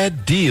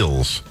bad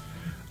deals.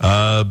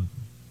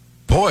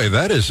 Boy,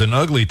 that is an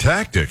ugly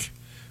tactic.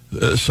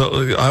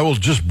 So I will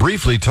just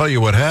briefly tell you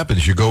what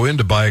happens. You go in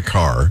to buy a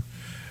car,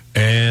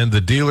 and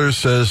the dealer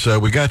says,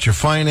 we got your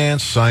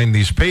finance, sign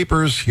these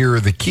papers, here are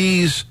the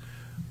keys,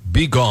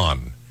 be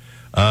gone.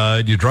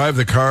 You drive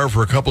the car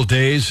for a couple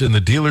days, and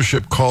the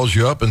dealership calls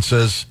you up and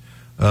says,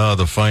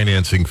 the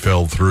financing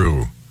fell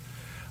through.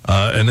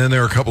 And then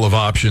there are a couple of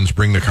options: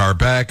 bring the car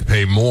back,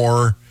 pay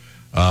more,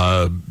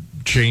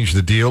 change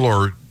the deal,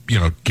 or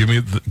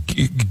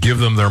give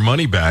them their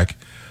money back.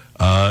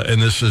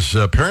 And this is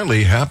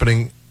apparently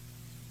happening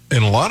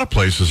in a lot of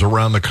places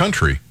around the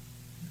country.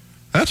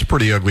 That's a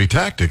pretty ugly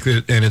tactic,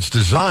 and it's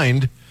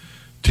designed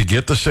to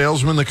get the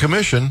salesman the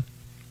commission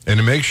and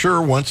to make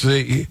sure once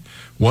they've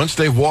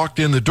walked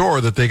in the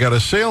door that they got a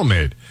sale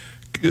made.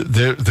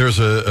 There's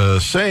a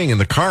saying in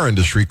the car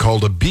industry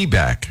called a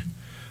be-back.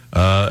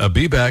 A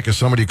be-back is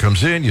somebody who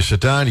comes in, you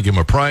sit down, you give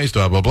them a price,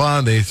 blah, blah, blah,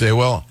 and they say,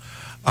 well,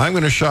 I'm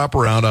going to shop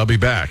around, I'll be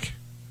back.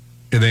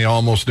 And they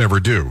almost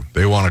never do.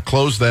 They want to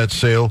close that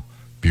sale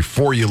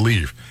before you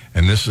leave,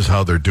 and this is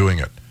how they're doing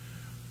it.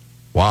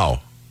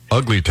 Wow.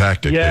 Ugly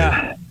tactic.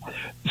 Yeah. Dave.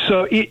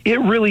 So it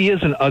really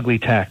is an ugly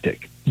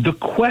tactic. The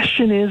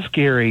question is,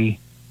 Gary,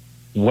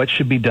 what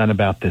should be done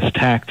about this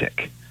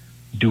tactic?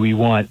 Do we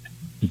want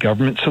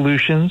government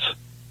solutions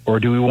or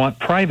do we want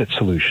private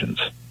solutions?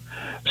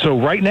 So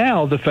right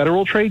now, the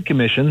Federal Trade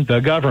Commission,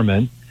 the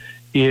government,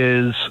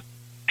 is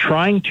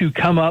trying to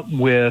come up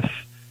with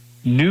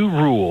new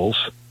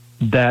rules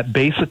that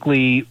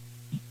basically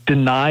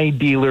deny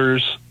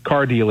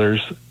car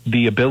dealers,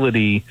 the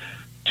ability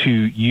to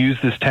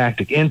use this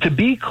tactic. And to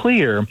be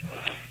clear,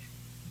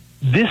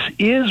 this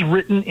is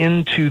written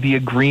into the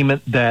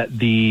agreement that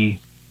the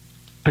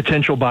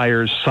potential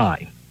buyers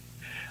sign.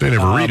 They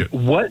never read it.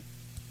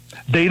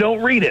 They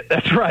don't read it.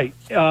 That's right.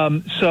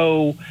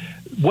 So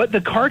what the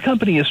car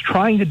company is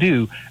trying to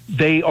do,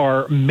 they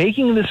are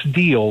making this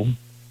deal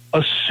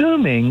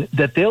assuming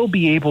that they'll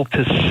be able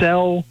to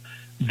sell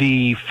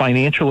the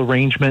financial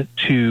arrangement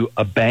to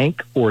a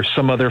bank or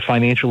some other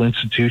financial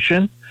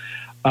institution.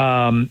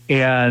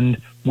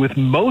 And with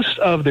most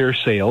of their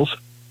sales,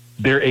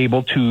 they're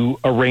able to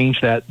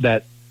arrange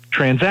that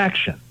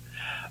transaction.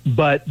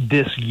 But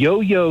this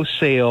yo-yo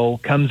sale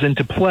comes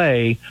into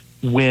play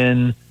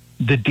when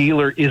the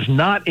dealer is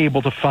not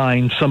able to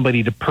find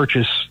somebody to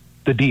purchase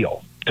the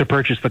deal, to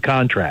purchase the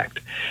contract.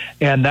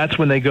 And that's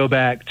when they go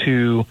back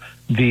to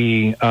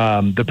the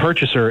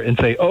purchaser and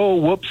say, oh,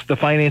 whoops, the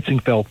financing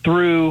fell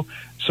through.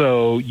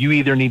 So you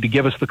either need to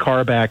give us the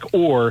car back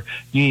or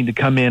you need to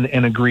come in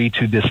and agree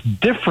to this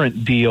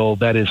different deal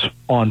that is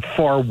on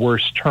far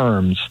worse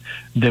terms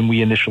than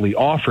we initially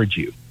offered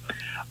you.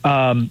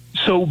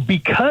 So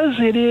because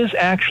it is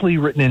actually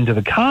written into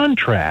the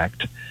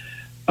contract,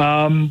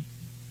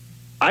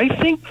 I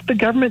think the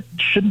government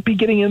shouldn't be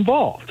getting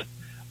involved.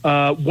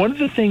 One of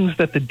the things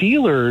that the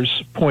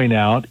dealers point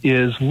out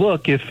is,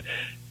 look, if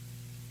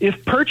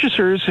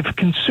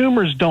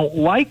consumers don't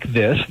like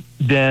this,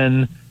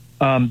 then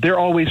they're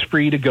always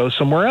free to go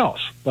somewhere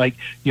else. Like,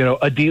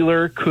 a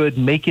dealer could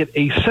make it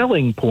a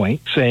selling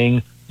point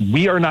saying,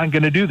 we are not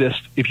going to do this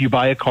if you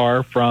buy a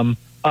car from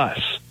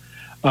us.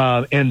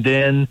 And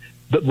then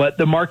let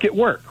the market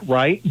work,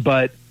 right?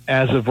 But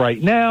as of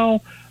right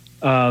now,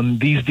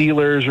 these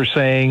dealers are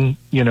saying,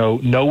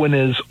 no one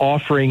is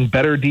offering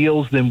better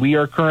deals than we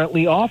are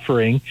currently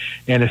offering.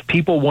 And if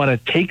people want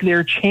to take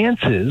their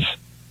chances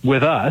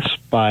with us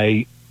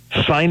by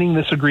signing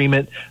this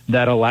agreement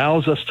that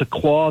allows us to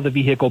claw the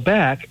vehicle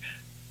back,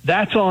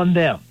 that's on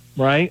them,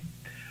 right?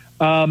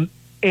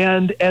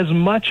 And as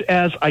much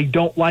as I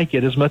don't like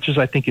it, as much as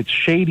I think it's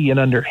shady and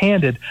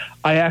underhanded,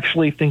 I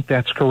actually think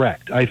that's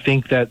correct. I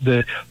think that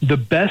the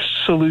best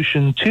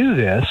solution to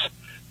this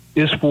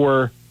is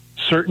for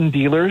certain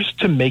dealers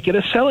to make it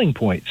a selling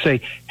point.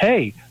 Say,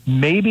 hey,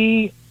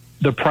 maybe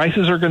the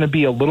prices are going to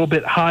be a little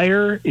bit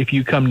higher if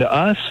you come to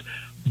us,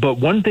 but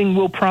one thing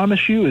we'll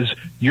promise you is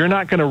you're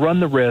not going to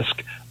run the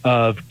risk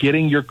of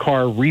getting your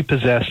car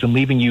repossessed and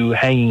leaving you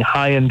hanging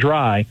high and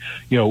dry,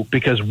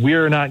 because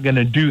we're not going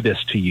to do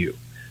this to you.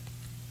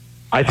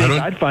 I think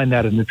I'd find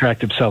that an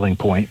attractive selling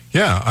point.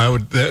 Yeah, I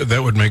would.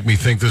 That would make me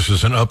think this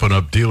is an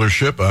up-and-up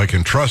dealership. I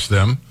can trust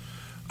them.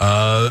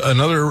 And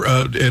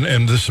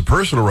this is a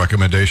personal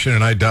recommendation,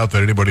 and I doubt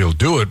that anybody will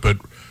do it, but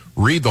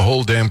read the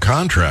whole damn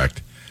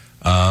contract.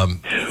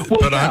 I'm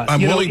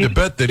willing to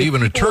bet that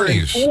even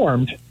attorneys...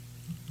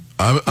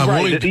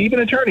 Even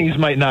attorneys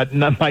might not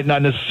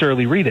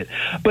necessarily read it.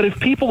 But if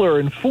people are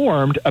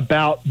informed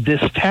about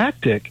this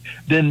tactic,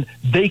 then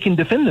they can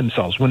defend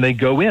themselves. When they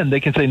go in, they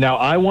can say, now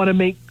I want to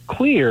make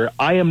clear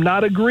I am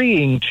not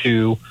agreeing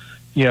to,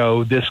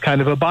 this kind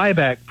of a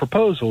buyback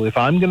proposal. If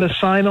I'm going to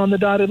sign on the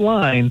dotted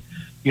line,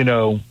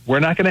 we're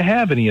not going to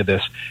have any of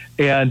this.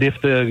 And if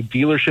the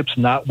dealership's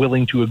not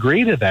willing to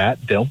agree to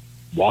that, they'll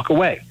walk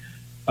away.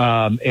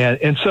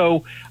 And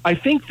so I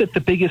think that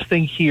the biggest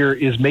thing here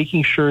is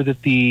making sure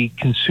that the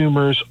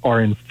consumers are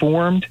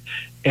informed,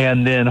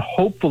 and then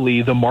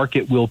hopefully the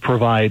market will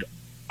provide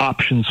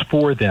options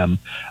for them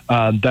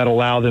that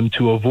allow them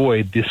to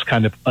avoid this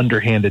kind of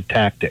underhanded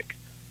tactic.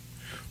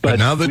 But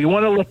now that we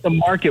want to let the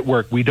market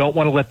work. We don't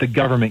want to let the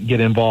government get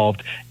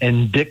involved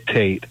and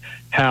dictate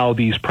how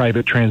these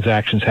private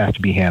transactions have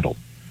to be handled.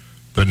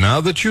 But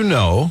now that you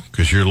know,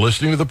 because you're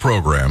listening to the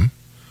program,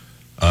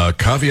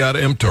 caveat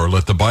emptor,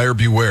 let the buyer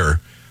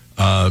beware.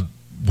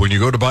 When you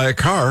go to buy a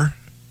car,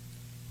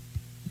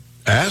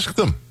 ask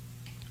them,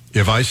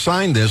 if I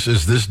sign this,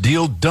 is this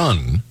deal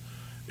done?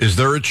 Is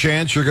there a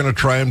chance you're going to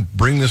try and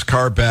bring this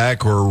car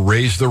back or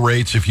raise the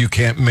rates if you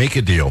can't make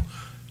a deal?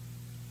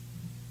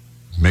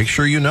 Make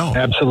sure you know.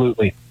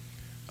 Absolutely.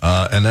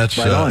 And that's...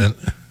 Right on.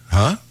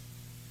 Huh?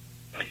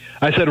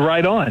 I said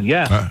right on,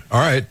 yeah. All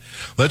right.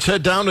 Let's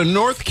head down to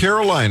North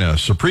Carolina,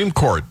 Supreme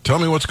Court. Tell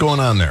me what's going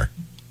on there.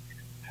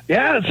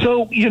 Yeah,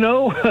 so,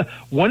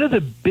 one of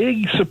the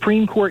big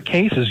Supreme Court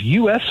cases,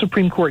 U.S.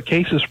 Supreme Court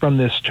cases from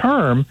this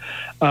term,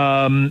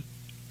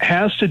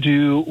 has to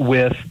do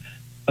with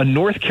a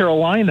North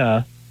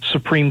Carolina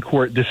Supreme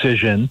Court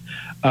decision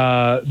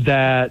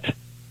that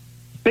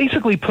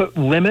basically put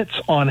limits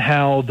on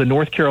how the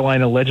North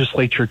Carolina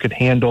legislature could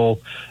handle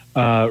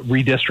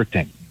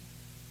redistricting.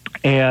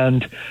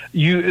 And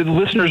you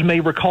listeners may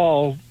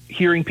recall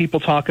hearing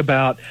people talk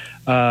about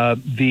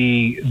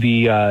the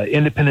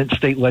independent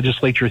state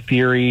legislature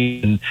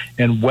theory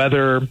and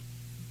whether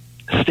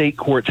state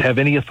courts have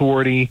any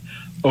authority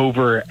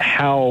over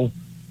how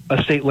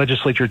a state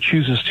legislature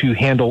chooses to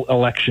handle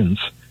elections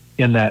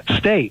in that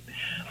state.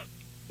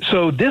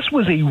 So this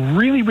was a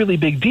really, really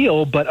big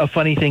deal, but a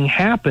funny thing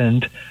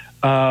happened.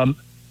 North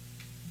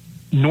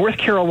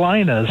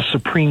Carolina's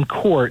Supreme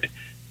Court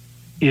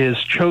is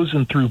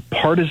chosen through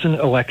partisan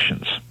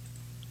elections.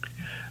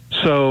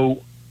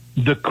 So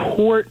the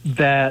court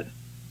that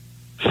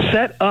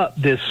set up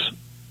this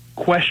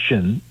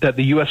question that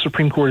the U.S.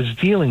 Supreme Court is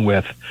dealing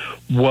with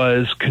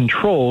was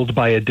controlled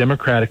by a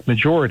Democratic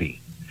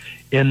majority.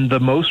 In the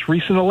most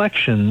recent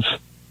elections,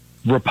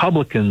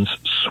 Republicans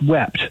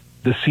swept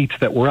the seats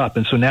that were up.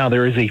 And so now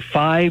there is a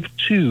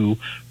 5-2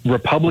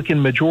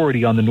 Republican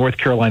majority on the North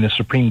Carolina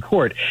Supreme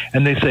Court.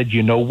 And they said,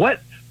 you know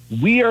what?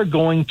 We are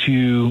going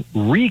to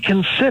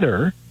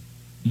reconsider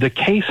the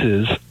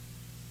cases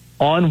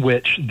on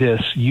which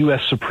this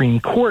U.S. Supreme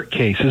Court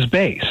case is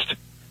based.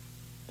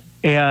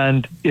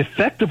 And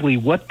effectively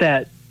what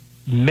that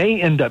may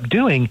end up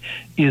doing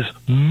is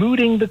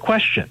mooting the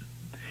question.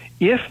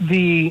 If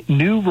the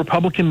new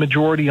Republican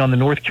majority on the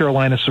North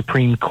Carolina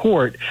Supreme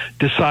Court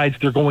decides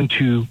they're going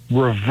to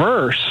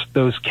reverse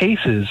those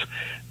cases,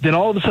 then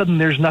all of a sudden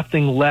there's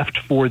nothing left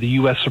for the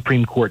U.S.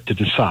 Supreme Court to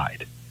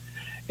decide.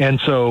 And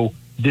so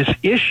this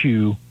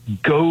issue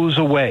goes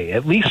away,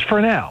 at least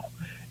for now.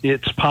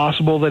 It's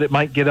possible that it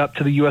might get up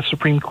to the U.S.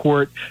 Supreme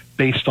Court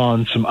based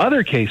on some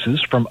other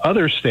cases from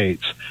other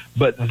states,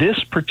 but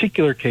this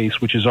particular case,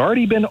 which has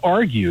already been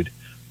argued,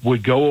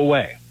 would go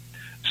away.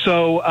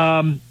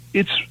 So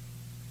it's,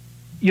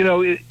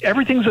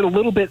 everything's at a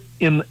little bit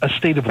in a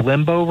state of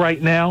limbo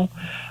right now.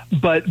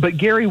 But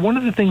Gary, one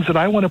of the things that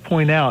I want to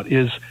point out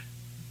is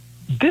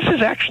this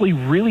is actually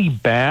really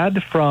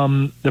bad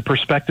from the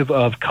perspective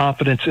of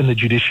confidence in the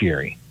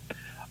judiciary,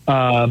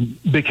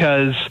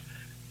 because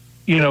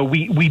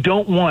we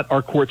don't want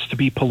our courts to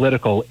be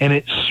political, and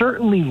it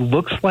certainly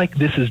looks like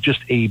this is just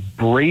a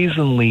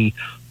brazenly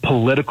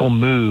political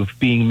move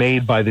being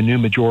made by the new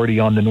majority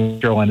on the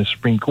North Carolina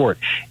Supreme Court.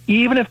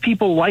 Even if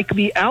people like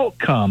the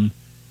outcome,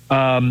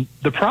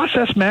 the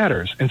process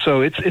matters, and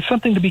so it's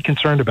something to be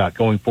concerned about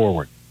going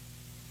forward.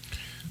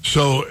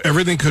 So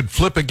everything could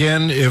flip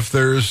again if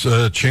there's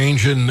a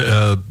change in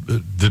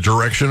the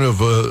direction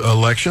of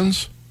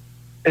elections?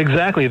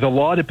 Exactly. The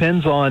law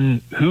depends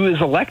on who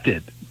is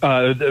elected,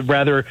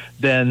 rather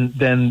than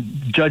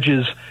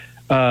judges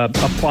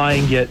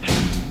applying it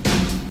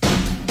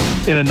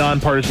in a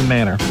nonpartisan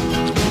manner.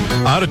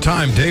 Out of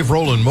time. Dave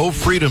Rowland,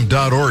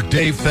 MoFreedom.org.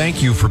 Dave,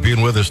 thank you for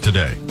being with us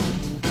today.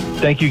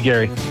 Thank you,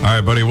 Gary. All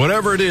right, buddy.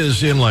 Whatever it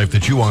is in life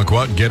that you want, go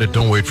out and get it.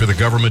 Don't wait for the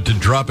government to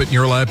drop it in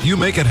your lap. You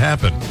make it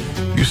happen.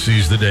 You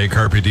seize the day.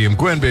 Carpe diem.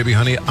 Gwen, baby,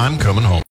 honey, I'm coming home.